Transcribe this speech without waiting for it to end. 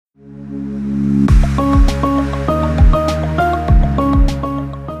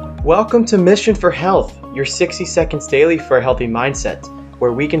Welcome to Mission for Health, your 60 seconds daily for a healthy mindset,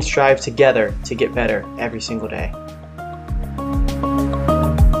 where we can strive together to get better every single day.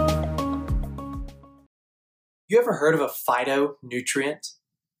 You ever heard of a phytonutrient?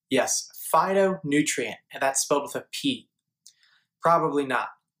 Yes, phytonutrient, and that's spelled with a P. Probably not,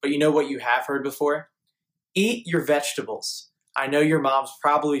 but you know what you have heard before? Eat your vegetables. I know your mom's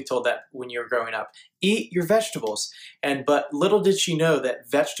probably told that when you were growing up. Eat your vegetables. But little did she know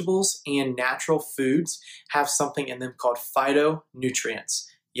that vegetables and natural foods have something in them called phytonutrients.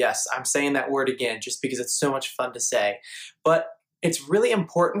 Yes, I'm saying that word again just because it's so much fun to say. But it's really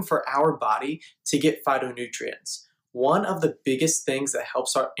important for our body to get phytonutrients. One of the biggest things that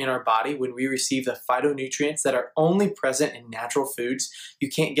helps in our body when we receive the phytonutrients that are only present in natural foods, you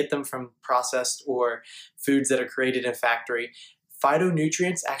can't get them from processed or foods that are created in a factory.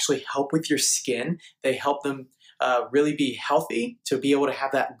 Phytonutrients actually help with your skin. They help them really be healthy to be able to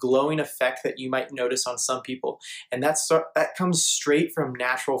have that glowing effect that you might notice on some people. And that comes straight from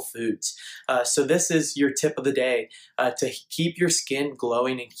natural foods. So this is your tip of the day to keep your skin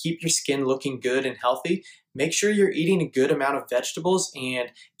glowing and keep your skin looking good and healthy. Make sure you're eating a good amount of vegetables and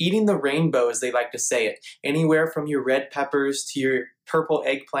eating the rainbow, as they like to say it. Anywhere from your red peppers to your purple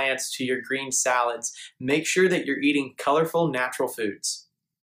eggplants to your green salads. Make sure that you're eating colorful, natural foods.